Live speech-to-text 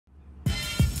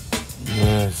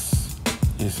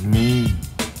It's me.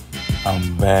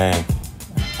 I'm back.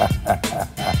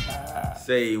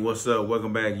 Say, what's up?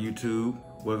 Welcome back, YouTube.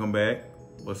 Welcome back.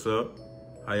 What's up?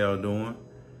 How y'all doing?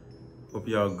 Hope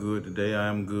y'all good today. I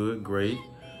am good, great.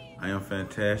 I am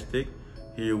fantastic.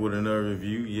 Here with another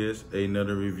review. Yes,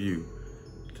 another review.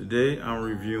 Today, I'm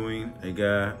reviewing a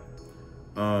guy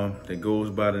that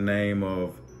goes by the name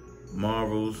of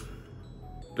Marvel's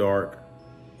Dark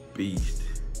Beast.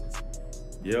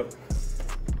 Yep.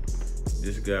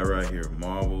 This guy right here,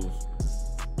 Marvel's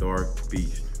Dark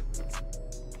Beast.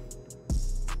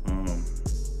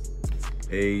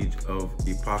 Age of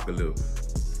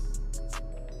Apocalypse.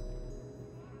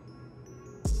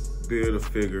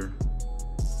 Build-A-Figure,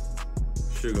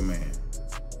 Sugar Man.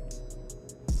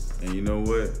 And you know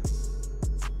what?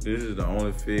 This is the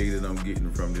only fig that I'm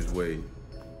getting from this wave.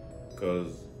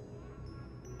 Cause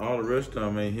all the rest of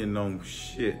them ain't hitting on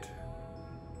shit.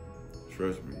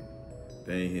 Trust me,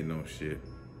 they ain't hitting no shit.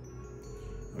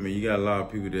 I mean, you got a lot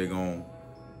of people that gon'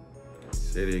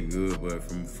 say they're good, but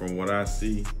from what I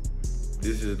see,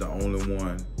 this is the only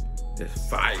one that's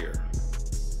fire.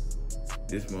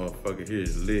 This motherfucker here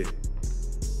is lit.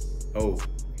 Oh,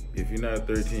 if you're not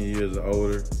 13 years or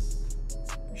older,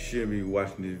 you shouldn't be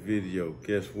watching this video.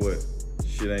 Guess what?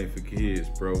 Shit ain't for kids,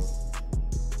 bro.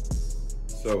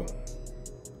 So,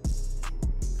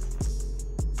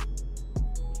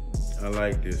 I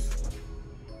like this.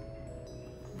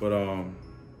 But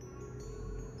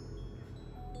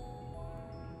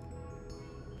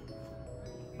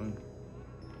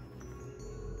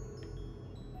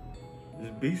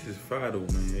this beast is fire though,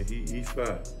 man. He's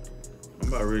fire. I'm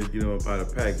about ready to get him up out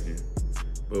of packaging.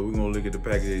 But we're gonna look at the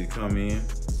package that he come in.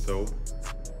 So,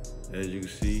 as you can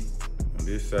see, on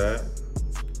this side,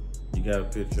 you got a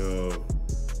picture of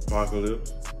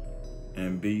Apocalypse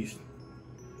and Beast.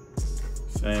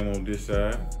 Same on this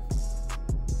side.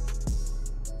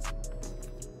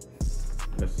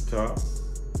 That's the top.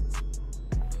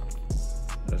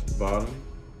 That's the bottom.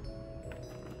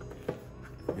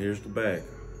 Here's the back.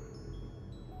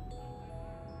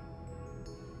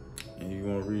 And you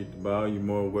want to read the bio, you're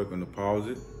more welcome to pause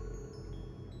it.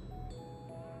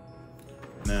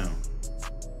 Now,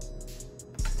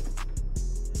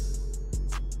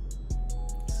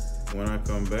 when I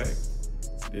come back,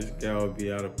 this guy will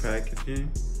be out of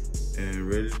packaging and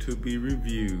ready to be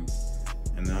reviewed.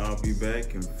 And I'll be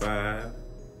back in 5,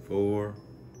 4,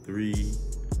 3,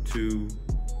 2,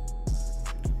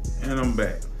 and I'm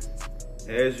back.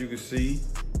 As you can see,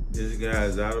 this guy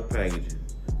is out of packaging.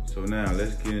 So now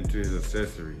let's get into his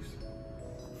accessories.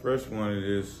 First one is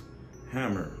this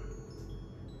hammer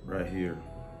right here.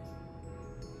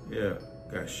 Yeah,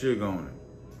 got sugar on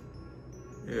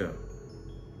it. Yeah,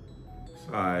 it's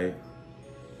alright.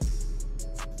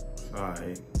 It's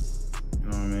alright. You know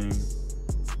what I mean?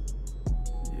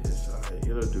 Yeah, it's alright.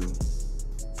 It'll do.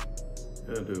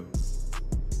 It'll do.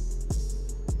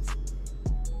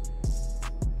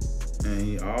 And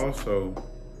he also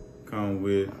come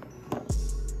with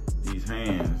these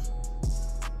hands.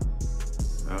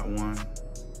 Got one.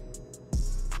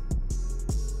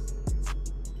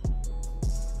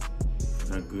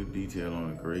 Got good detail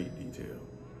on it. Great detail.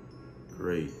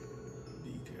 Great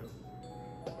detail.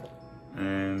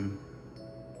 And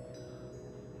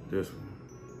this one.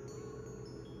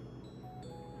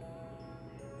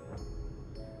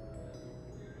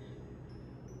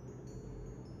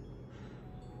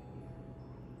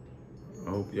 I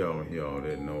hope y'all don't hear all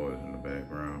that noise in the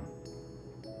background.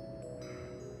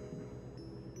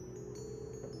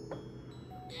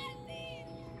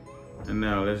 And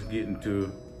now let's get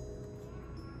into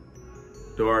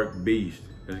Dark Beast.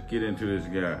 Let's get into this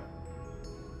guy.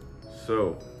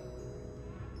 So,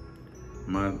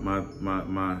 my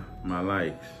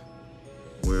likes.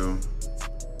 Well,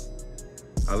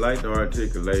 I like the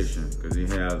articulation because he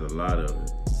has a lot of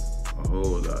it, a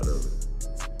whole lot of it.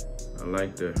 I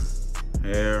like the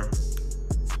hair.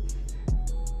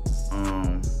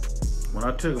 When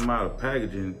I took him out of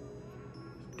packaging,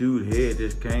 dude head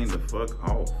just came the fuck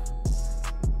off.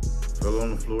 Fell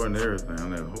on the floor and everything.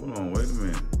 I'm like, hold on, wait a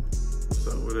minute. What's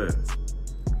up with that?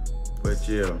 But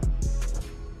yeah,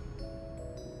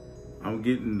 I'm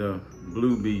getting the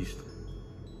Blue Beast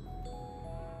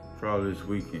probably this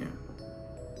weekend.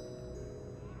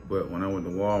 But when I went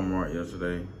to Walmart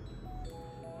yesterday,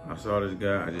 I saw this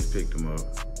guy, I just picked him up.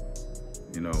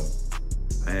 You know,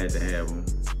 I had to have him.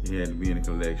 He had to be in the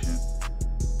collection.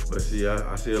 But see,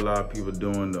 I see a lot of people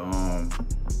doing the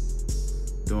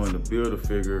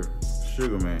Build-A-Figure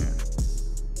Sugar Man.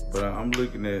 But I'm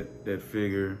looking at that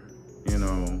figure, you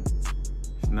know,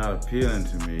 it's not appealing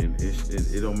to me.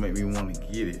 It don't make me want to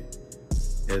get it.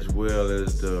 As well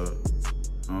as the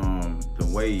the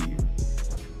Wave.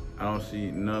 I don't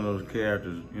see none of those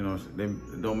characters, you know, they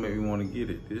don't make me want to get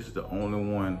it. This is the only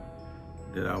one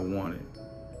that I wanted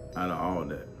out of all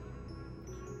that.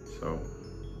 So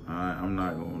I'm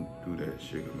not gonna do that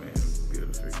Sugar Man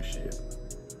Build-A-Figure shit.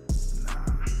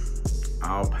 Nah,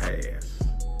 I'll pass.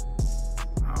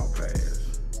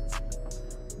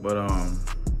 But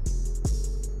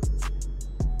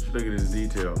just look at this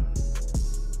detail.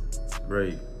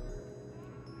 Great.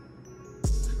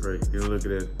 It's great. Get a look at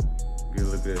that. Get a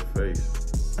look at that face.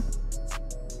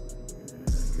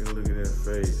 Yeah, get a look at that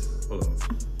face. Hold on.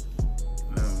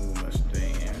 Now move my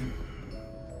stand.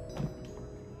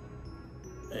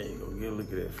 There you go. Get a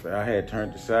look at that face. I had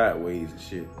turned it sideways and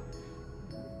shit.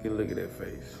 Get a look at that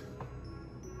face.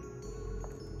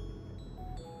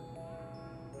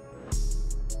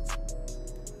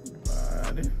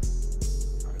 Body.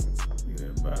 Look at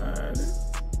that body.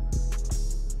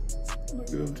 Look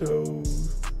at them toes.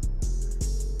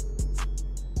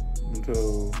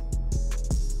 Toes.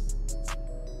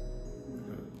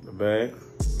 The back.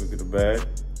 Look at the back.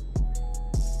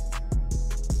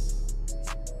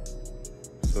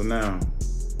 So now,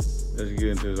 let's get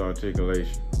into his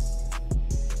articulation.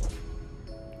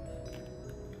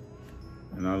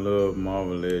 And I love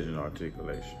Marvel Legend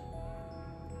articulation.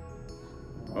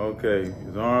 Okay,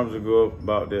 his arms will go up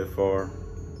about that far.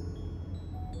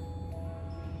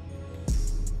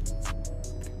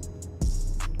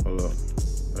 Hold up.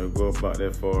 They'll go up about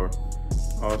that far.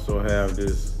 Also have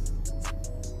this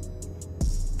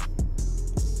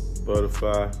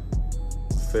butterfly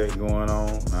effect going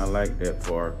on. I like that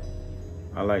part.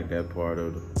 I like that part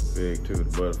of the fig too, the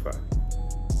butterfly.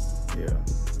 Yeah.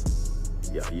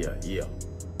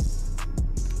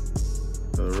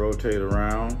 So rotate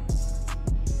around.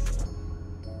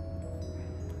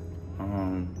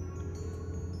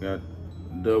 Got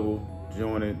double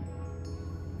jointed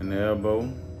in the elbow.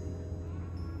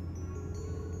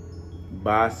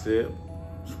 Bicep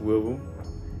swivel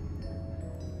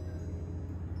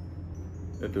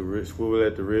at the wrist, swivel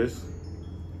at the wrist.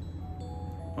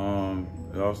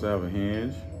 They also have a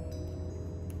hinge.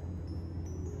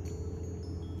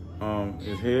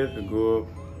 His head to go up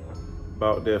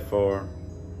about that far,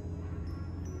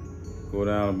 go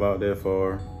down about that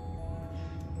far.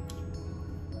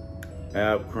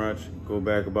 Ab crunch, go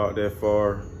back about that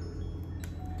far,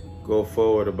 go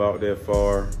forward about that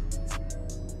far.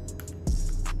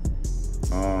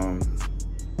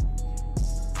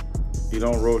 You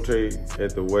don't rotate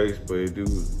at the waist, but it do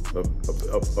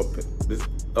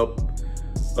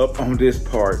up on this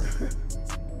part.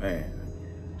 Man,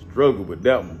 struggle with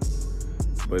that one.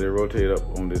 But it rotate up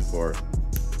on this part.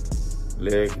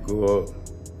 Leg go up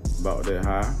about that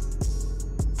high.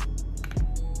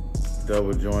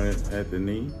 Double jointed at the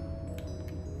knee.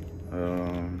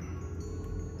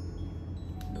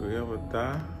 Do we have a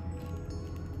thigh?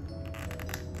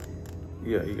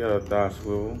 Yeah, you got a thigh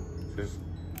swivel. Just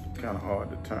kind of hard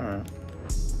to turn.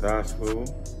 Thigh swivel.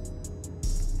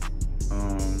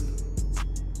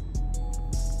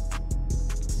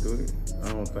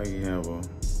 I don't think he have a.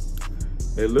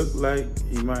 It looked like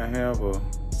he might have a.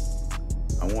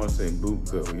 I want to say boot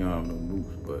cut. We don't have no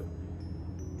boots, but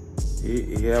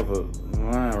he have a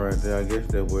line right there. I guess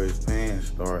that's where his pants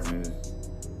start and his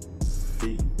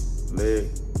feet,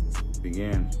 leg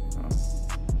begins. I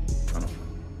don't know.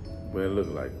 But it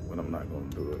looked like it, but I'm not gonna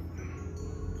do it.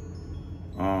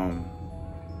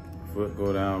 Foot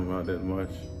go down about that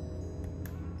much.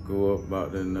 Go up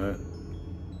about that nut.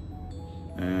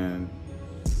 And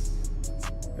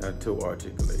got toe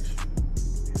articulation.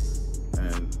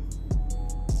 And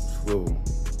swivel.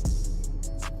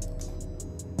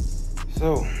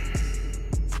 So,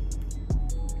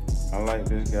 I like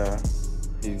this guy.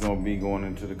 He's gonna be going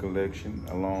into the collection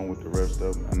along with the rest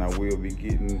of them. And I will be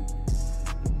getting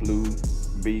the Blue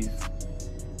Beast.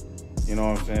 You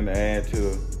know what I'm saying? To add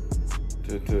to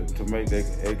make that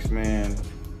X-Men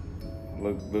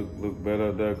look better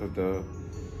up there, cause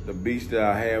the beast that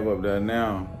I have up there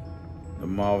now, the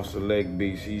Marvel Select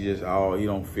Beast, he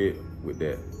don't fit with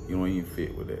that. You don't even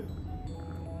fit with that.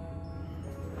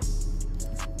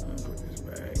 Let me put this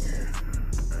bag here,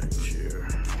 right here.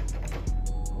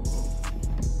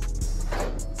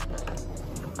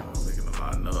 Making a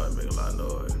lot of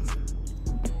noise,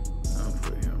 I'll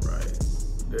put him right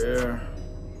there.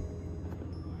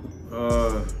 I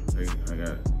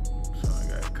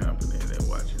got company there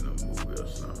watching a movie or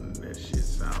something. That shit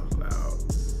sounds loud.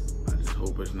 I just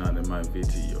hope it's not in my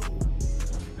video.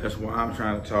 That's why I'm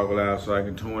trying to talk loud so I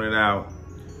can tune it out.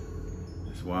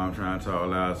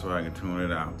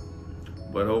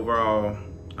 But overall,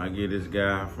 I give this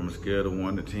guy from a scale of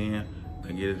 1 to 10,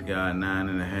 I give this guy a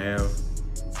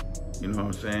 9.5. You know what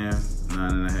I'm saying?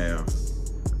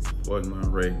 9.5. What's my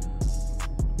rating?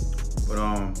 But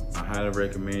I highly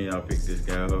recommend y'all pick this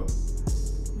guy up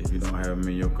if you don't have him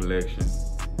in your collection.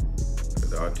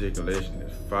 The articulation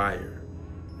is fire.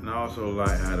 And I also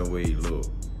like how the way he look.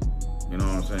 You know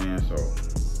what I'm saying? So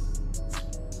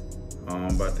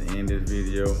I'm about to end this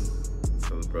video.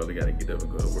 So the brother gotta get up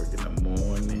and go to work in the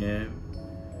morning.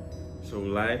 So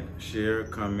like, share,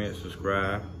 comment,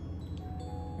 subscribe.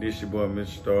 This your boy,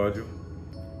 Mr. Stargell.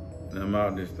 And I'm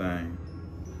out this thing.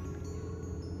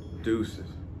 Deuces.